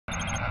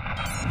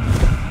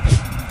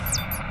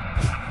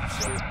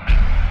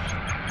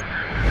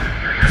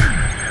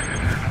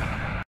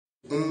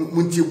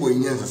muntie boy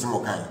nyansa se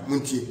mokan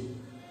muntie.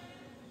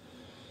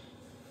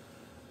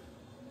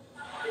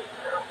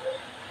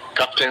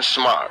 Captain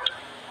Smart,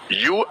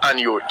 you and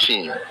your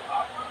team,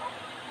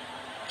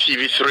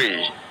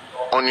 TV3,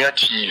 on your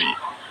TV,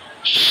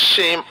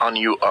 shame on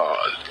you all.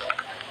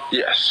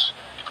 Yes.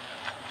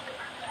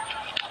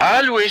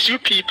 Always you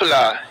people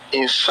are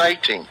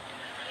inciting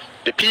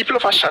the people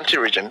of Ashanti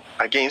region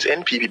against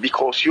NPP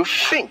because you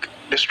think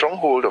the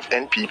stronghold of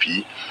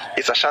NPP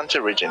is Ashanti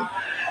region,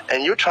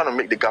 and you're trying to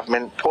make the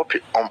government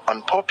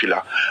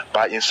unpopular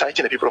by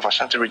inciting the people of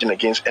Ashanti region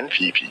against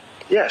NPP.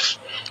 Yes,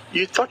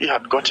 you thought you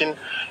had gotten,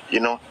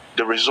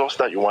 the results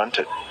that you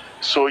wanted,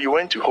 so you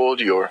went to hold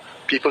your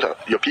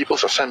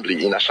people's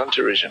assembly in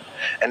Ashanti region,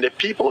 and the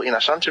people in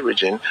Ashanti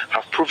region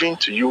have proven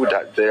to you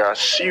that there are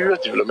serious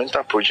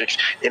developmental projects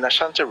in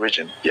Ashanti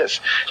region.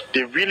 Yes,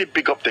 they really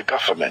big up the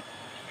government.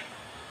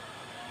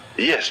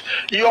 Yes,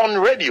 you're on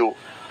radio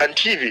and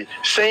TV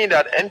saying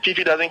that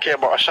NPP doesn't care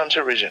about Ashanti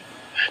region.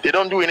 They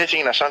don't do anything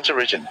in Ashanti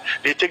region.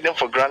 They take them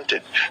for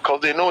granted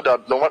because they know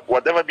that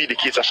whatever be the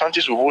case,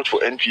 Ashantis will vote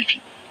for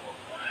NPP.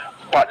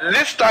 But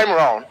this time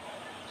around,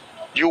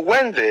 you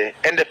went there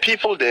and the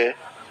people there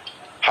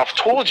have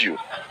told you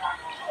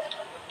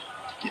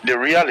the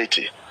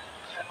reality.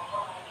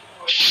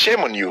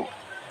 Shame on you.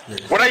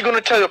 Yes. What are you going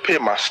to tell your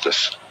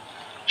paymasters?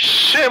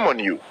 Shame on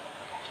you.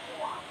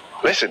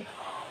 Listen,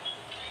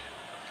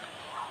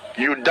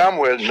 you damn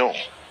well know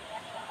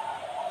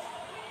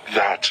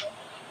that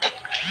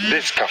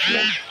this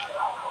government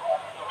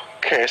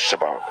cares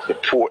about the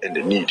poor and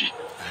the needy.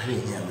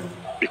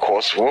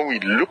 Because when we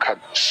look at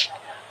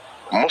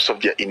most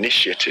of their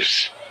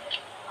initiatives,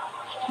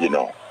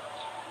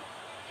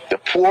 the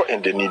poor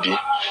and the needy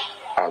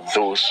are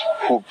those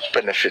who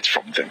benefit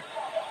from them.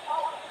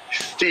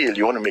 Still,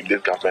 you want to make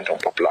this government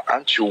unpopular.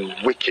 Aren't you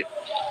wicked?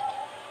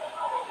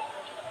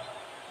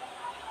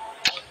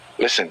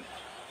 Listen,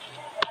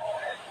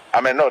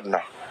 I'm a nod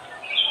now.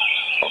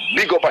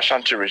 Big up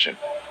Ashanti region.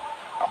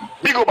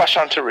 Big up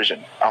Ashanti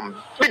region.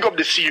 Big up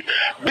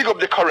big up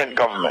the current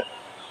government.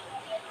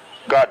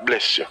 God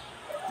bless you.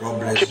 God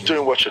bless Keep you.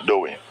 doing what you're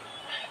doing.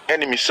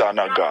 Enemies are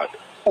not God.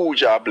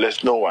 Uja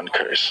bless, no one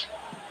curse.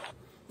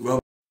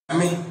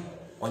 Nyame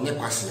onye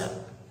kwasia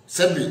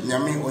sebi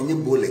nyame onye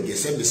bolege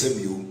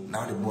sebi o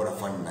na the border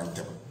fund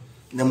nantem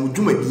na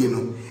mudwumadie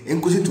no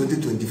enkosi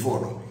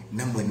 2024 no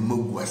na mani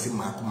magu ase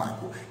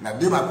mako na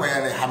de ba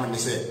kwaya re ha me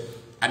se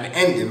at the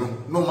end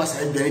no masa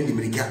aduane di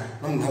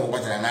mirika no ho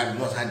kwatara na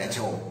no sa da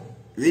chewo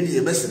we di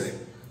ebesere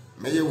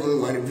meye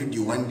one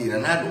video one day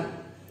na do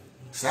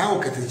sa o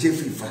katache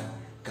frifa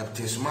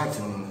Captain Smart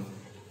no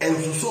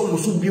ensuso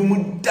musu bi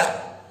mu da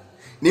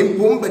ne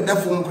mpom beda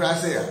fom kra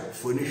se ya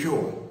for ni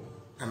show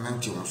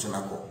ananti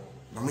omusonako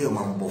na mo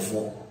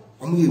yomambofo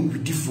omo ye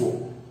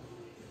beautiful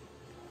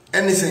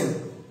anything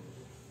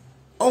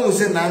on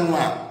say na anu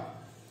a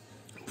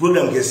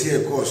program kesi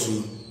e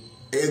course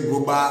e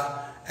global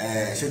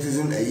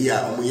citizen a year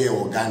omo ye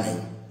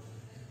organic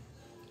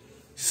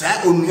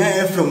sa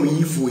onua FM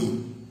yifo yi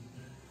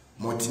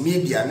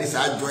multimedia ne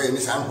sa joy ne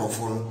sa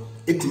nkofo no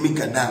etimi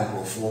kada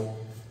nkofo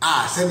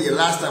said the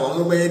last time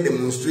omo be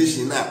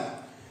demonstration na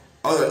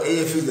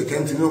AFS the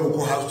country no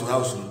go house to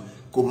house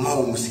ko ma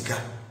o musika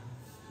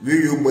we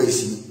you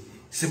boys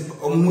se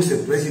omo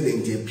se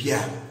president e pia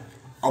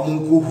omo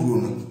ko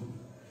huru no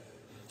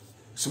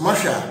so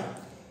masha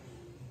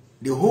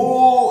the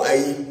whole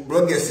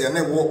bloggers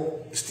na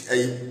wo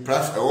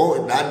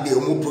platform that day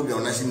omo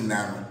program na sin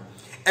na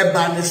e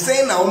ba ne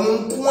say na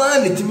omo nko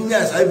an ne timi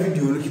nya sa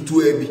video no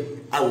kitu abi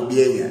a wo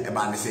bi anya e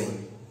ba ne say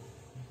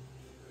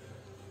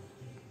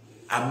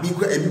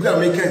abiko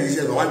America is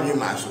say no wa bi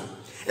ma so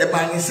e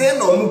ba ne say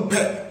na omo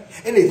pe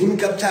and if you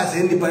capture say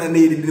any pan na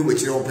yedi we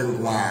kire open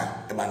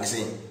kwa e ba ne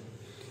say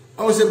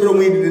o se bro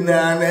mo yedi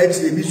na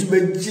actually bi su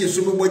be ji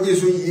so be boje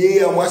so ye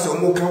am wa se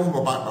omo kan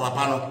fo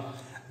papa no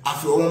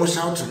afi omo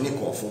shout ni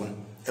ko fo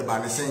e ba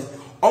ne say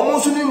omo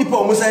so ni nipa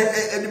omo say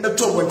e be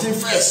top one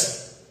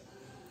first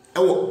e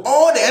wo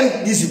all the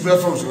NDC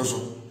platforms also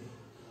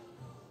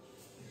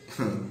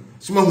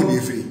suma hu dey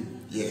free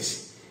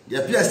yes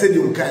the appear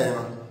stadium kan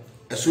no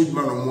e so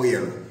djuma no mo ye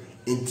no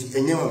enti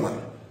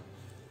enyama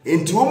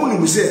enti wo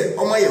mu se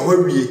o ma ye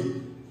hwawie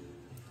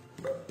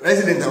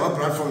president our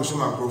platform so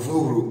ma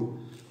profo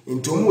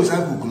enti o mu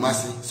san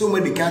kukumase so mo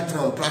de can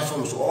on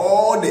platforms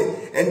all the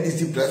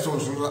NDC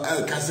platforms so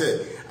ka say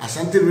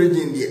Ashanti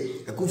region there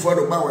akufo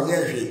do ba wonye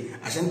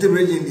hwe Ashanti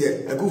region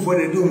there akufo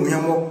de do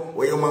muhamo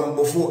wo ye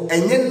mambofo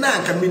enye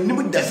na ka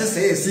menim da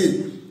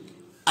se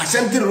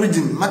Ashanti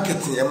region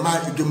marketing e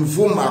ma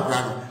dwemfo ma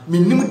akra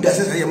menim da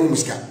se ye mo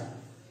musika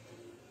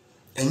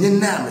enye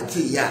na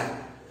mete ya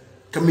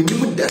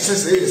kaminim da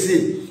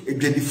sese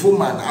edwadifo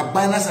man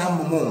abana sa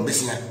momo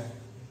mbesia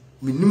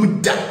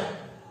minim da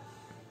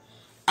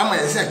ama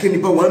yesi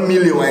akenipa 1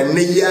 million wa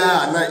ne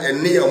ya na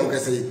ene ya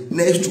omkase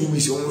next 2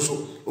 weeks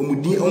omso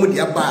omudi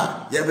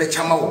aba ya be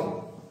chama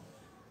wo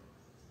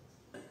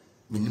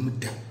minim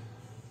da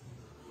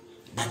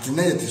but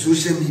na yet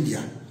social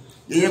media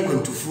ye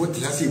kwantufo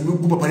ti ase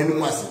gugu papa ne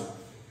mu ase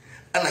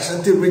ana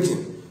Ashanti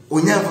region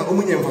onyanfa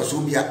omunyanfa so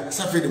bia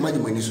safe de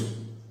magimani so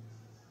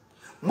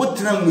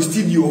motena mu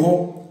studio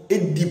ho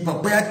edi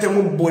papa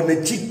atem bo na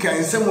chika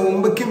nsem mo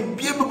mbeke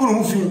bia beguru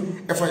hu fi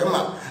efa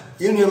yama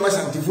yenu ma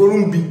santifo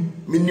rum bi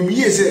menim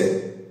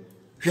yese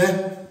hwe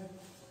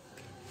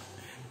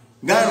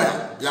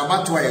Ghana ya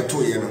batwa ye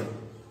to ye no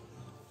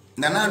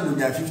nana do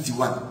nya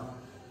 51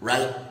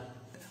 right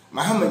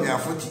Mahama nya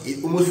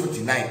 48 almost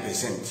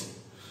 49%.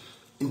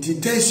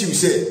 Inti tells you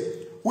say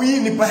we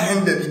nipa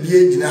 100 bi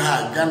agina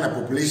ha Ghana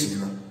population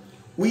no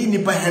we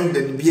nipa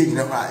 100 bi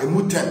agina ha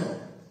emu 10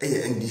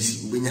 eye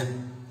NDC ubenya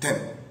 10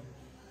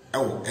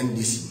 ewo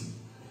NDC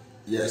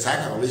yes I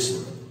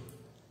calculation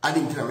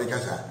adding to America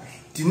sa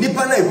ti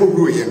nipa na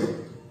ekogro ye no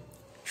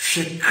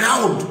hwe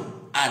crowd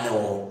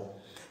adewo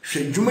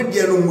hwe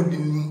dwumadie no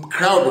mu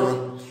crowd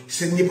no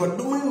se nipa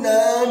dum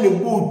na ne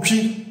bo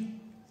twi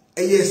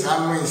eye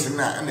Samuels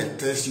na and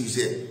tells you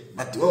say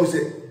but what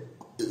say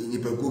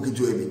nipa ko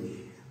kitu ebi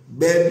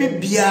baby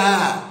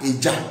bia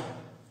eja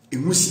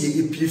emusie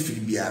epie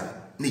firi bia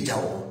ne ja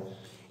wo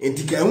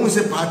enti ka hu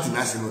say party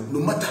na se no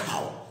matter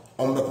how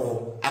on be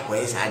ko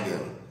akoye sa de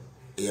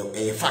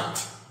a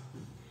fact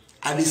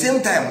at the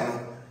same time no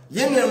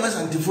yen na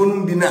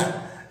masantifo bi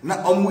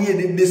na omuye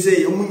de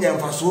say omunya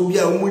mfaso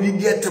bia omudi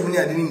di atam ne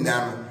ade ni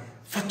na no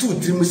fatu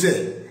trim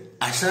say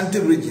Ashanti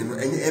region no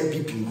enye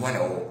MPP ngwa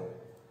na wo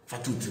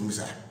fatu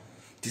trimusa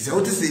ti se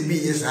wote se bi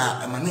yes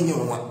a amanenye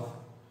wo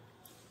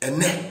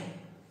ene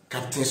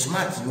Captain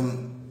Smart no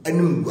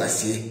anim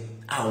guasie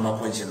a wo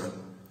makonche no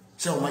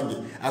se wo mage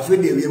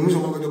afede we muso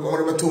mo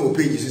ko to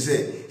page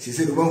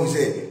se do hu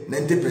se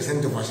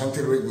 90% of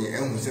Ashanti region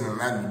enhu se na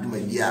na duma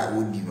dia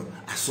wodi no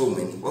aso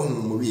mani wo hu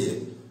mo wie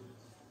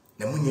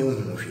na munye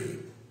hu hwe.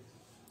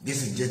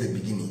 This is just the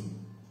beginning.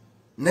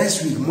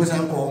 Next week mo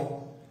san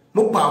ko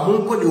mo pa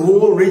mo ko the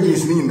whole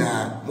regions ni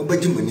na mo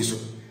baji mani so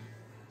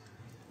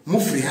mo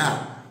free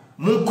ha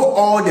mo ko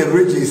all the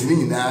regions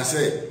ni na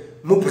say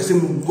mo pese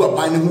mo gu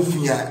aban ho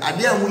fia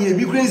ade a mo ye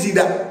bi crazy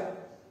da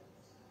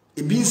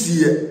e bi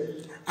nsie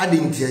ade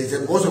ntia is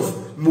because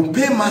of mo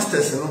pay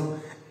masters no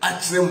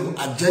akire mo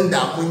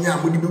agenda mo nya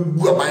mo de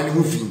gu aban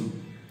ho fi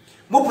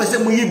mo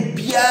pese mo ye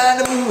bia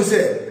na mo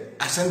say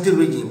Ashanti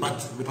region but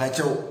me pa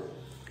chew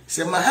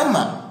say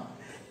Mahama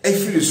e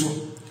feel so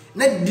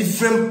na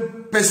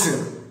different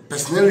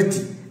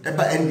personality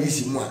eba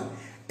NDC mo a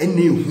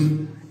ene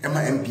hu ema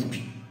MPP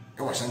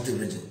e wa Ashanti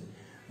region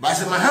ba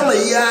say Mahama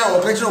ya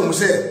o ka kire mo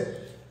say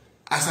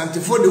Ashanti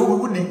for the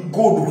who the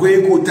gold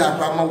way go ta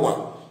pa ma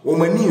wa wo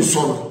mani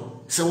nso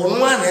no say won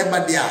wa na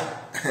eba de a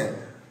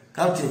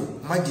captain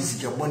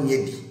majisi ke boni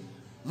edi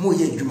mo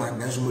ye djuma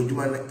na so mo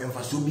djuma na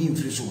emfaso bi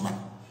mfiri so ma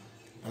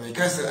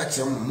America say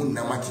ache mo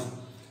na mate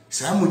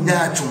sa mo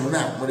nya atwom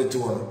na mo de to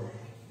no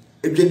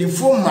edwedi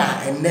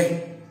foma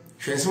enne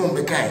hwense mo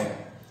bekai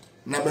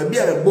na ba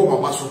bia be bo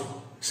mama so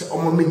se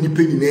omo me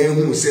nipa nyina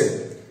ehu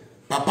se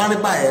papa ne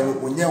ba ye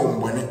no onya wo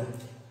mbone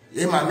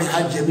ye ma me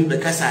haje bi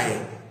bekasa ye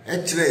e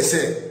kire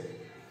se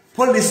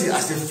policy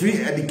as a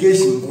free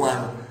education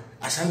kwa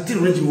Ashanti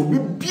region obi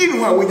bi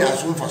no a wonya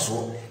aso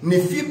mfaso ne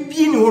fi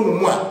bi ne ho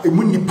no mu a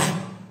emu nipa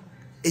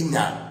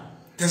enya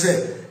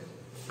tese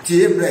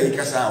tie bra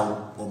ikasa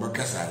o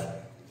bekasa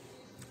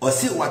o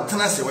si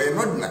watena se we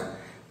no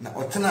na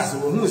otena se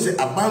wo hu se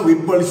aban we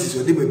policies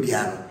o de ba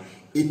bia no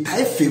it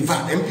tie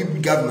favor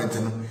MPP government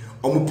no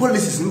omo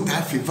policies no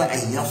tie favor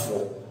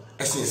enyafo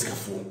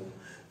esenskafo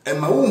e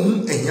ma wo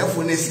hu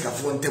enyafo na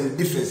esikafo ntem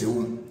difference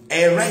wo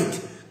right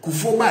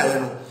kufo ba ye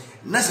no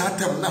na sa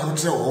tam na ho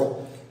tre wo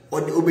o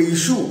de obe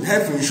issue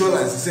health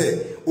insurance say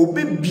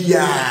obe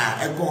bia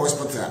e go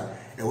hospital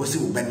e wo se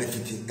wo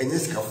benefit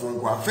enyesikafo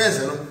nko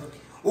first no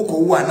uko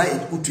wo na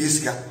utu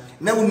esika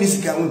na wo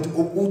nisika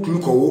utu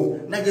ko wo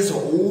na je so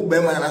wo be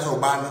ma na so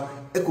ba no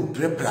e ko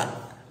prepra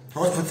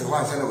hospital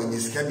wa sa na wo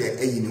nisika de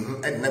ayi ni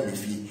hu e na be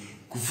fi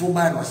kufo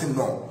ba no se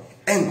no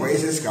enko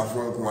esika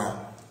fo nko a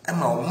e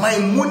ma o mai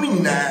muni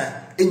na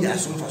enya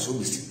so mfa so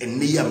bisi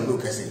enne yam no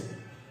kase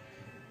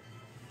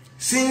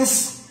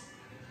since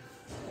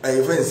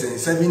even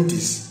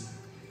 70s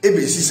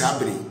ebesi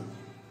sabre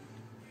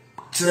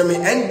chirame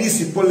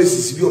NDC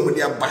policies bi o mo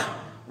de aba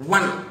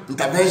one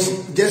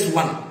intervention just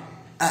one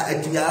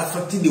it will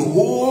affect the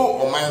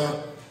whole of my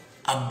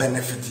a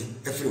benefit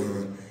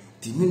everyone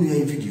the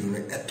minu video no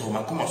eto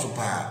makoma so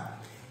pa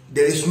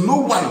there is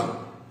no one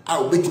a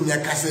obetimi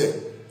aka say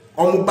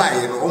omo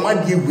bae no omo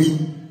ade wi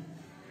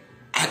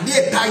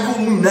ade tag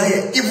mu na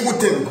ye evil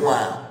thing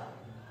kwa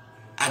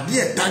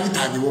ade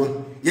tag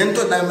wo yen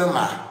to dan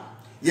mema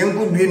yen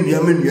ko due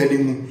nnuama nnuane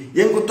mu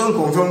yen ko ton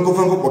confirm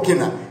ko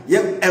bokina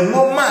yen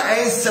enoma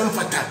ensem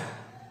fata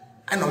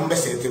ana mo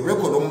besete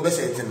record mo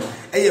besete no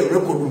eye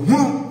record hu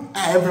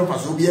a every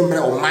person be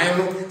emra o man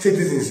no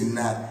citizens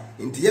na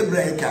nti ye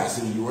bra e ka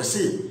say you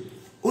say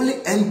only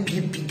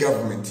MPP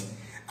government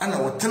ana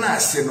wotena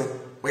ase no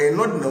we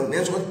not know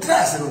na so wotena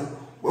ase no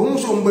we hu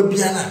so mba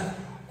bia na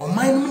o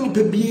man no ni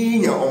pa bi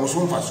nya o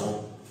so mfa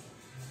so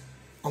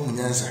o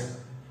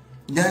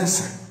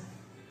nyansa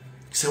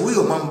se we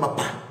o man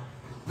papa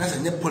na se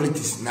nye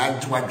politics na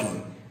adwadwen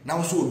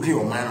na so odwe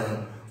o man no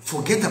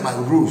forget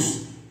about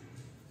roads.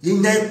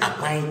 Yenya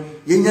akwan,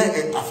 yenya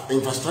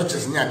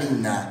infrastructures ni ade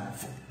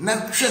na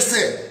hwe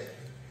se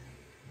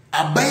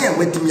abaya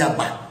wetimi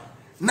aba.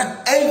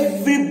 Na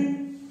every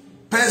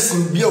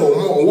person bia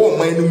o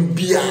man no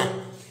bia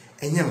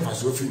enye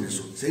mfaso fi ne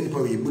so. Say nipa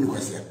we yebu ni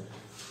kwase.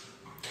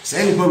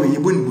 Say nipa we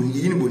yebu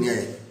ni boni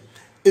aye.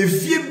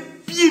 Efie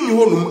bi ni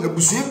honum,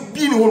 abusua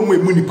bi ni honum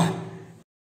emu nipa.